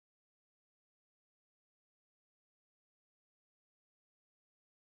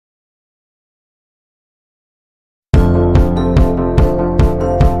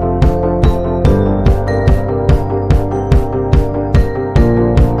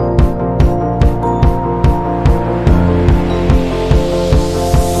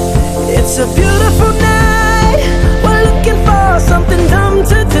a beautiful night. We're looking for something dumb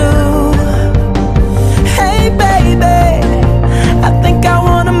to do. Hey baby, I think I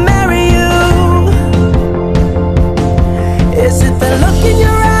wanna marry you. Is it the look in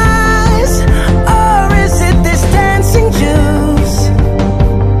your eyes, or is it this dancing juice?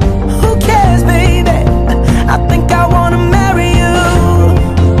 Who cares, baby? I think I wanna marry you.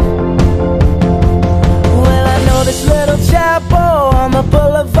 Well, I know this little chapel on the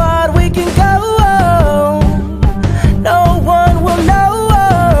boulevard we can go. No one will know.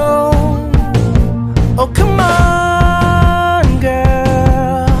 Oh, come on,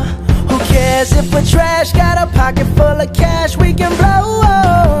 girl. Who cares if we're trash? Got a pocket full of cash we can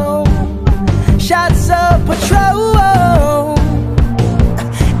blow. Shots of Patrol,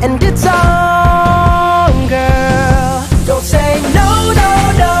 and it's on, girl. Don't say no, no,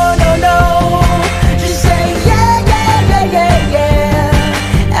 no, no, no. Just say yeah, yeah, yeah, yeah,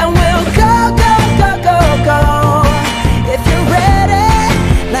 yeah. And we'll go, go, go, go, go. If you're ready,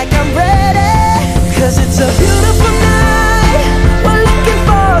 like I'm ready. 'Cause it's a beautiful night. We're looking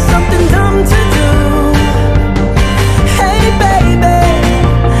for something dumb to do. Hey baby,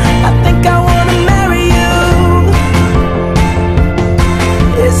 I think I wanna marry you.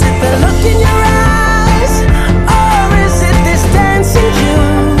 Is it the look in your eyes, or is it this dancing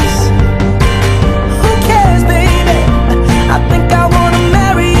juice? Who cares, baby? I think I wanna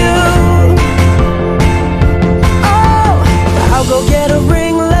marry you. Oh, I'll go get a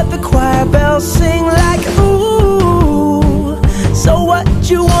ring, let the choir bells sing like ooh. So what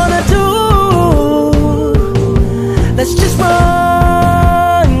you wanna do? Let's just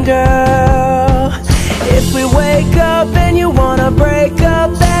run, girl. If we wake up and you wanna break up,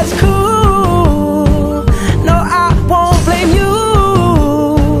 that's cool. No, I won't blame you.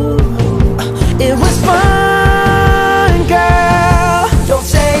 It was fun, girl. Don't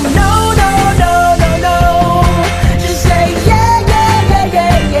say no, no, no, no, no. Just say yeah, yeah, yeah,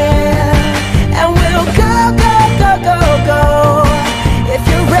 yeah, yeah. And we'll go, go, go, go, go. If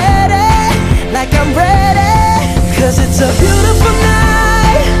you're ready, like I'm ready. 'Cause it's a beautiful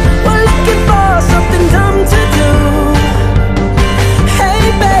night. We're looking for something dumb to do. Hey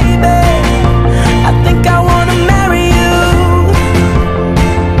baby, I think I wanna marry you.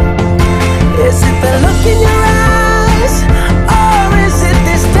 Is it the look in your eyes, or is it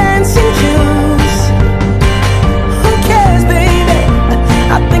this dancing juice? Who cares, baby?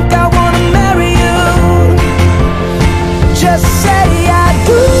 I think I wanna marry you. Just say I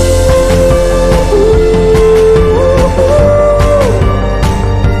do.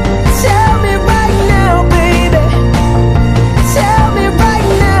 Tell me right now, baby. Tell me right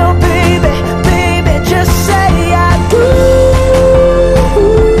now, baby. Baby, just say I do.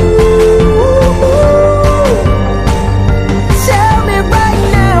 Tell me right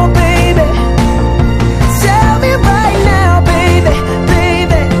now, baby. Tell me right now, baby.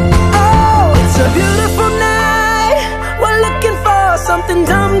 Baby, oh, it's a beautiful night. We're looking for something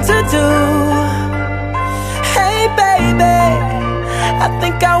dumb to do. Hey baby, I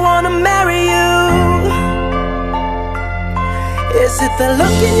think I wanna marry you. Is it the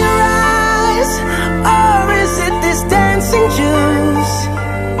look in your eyes, or is it this dancing juice?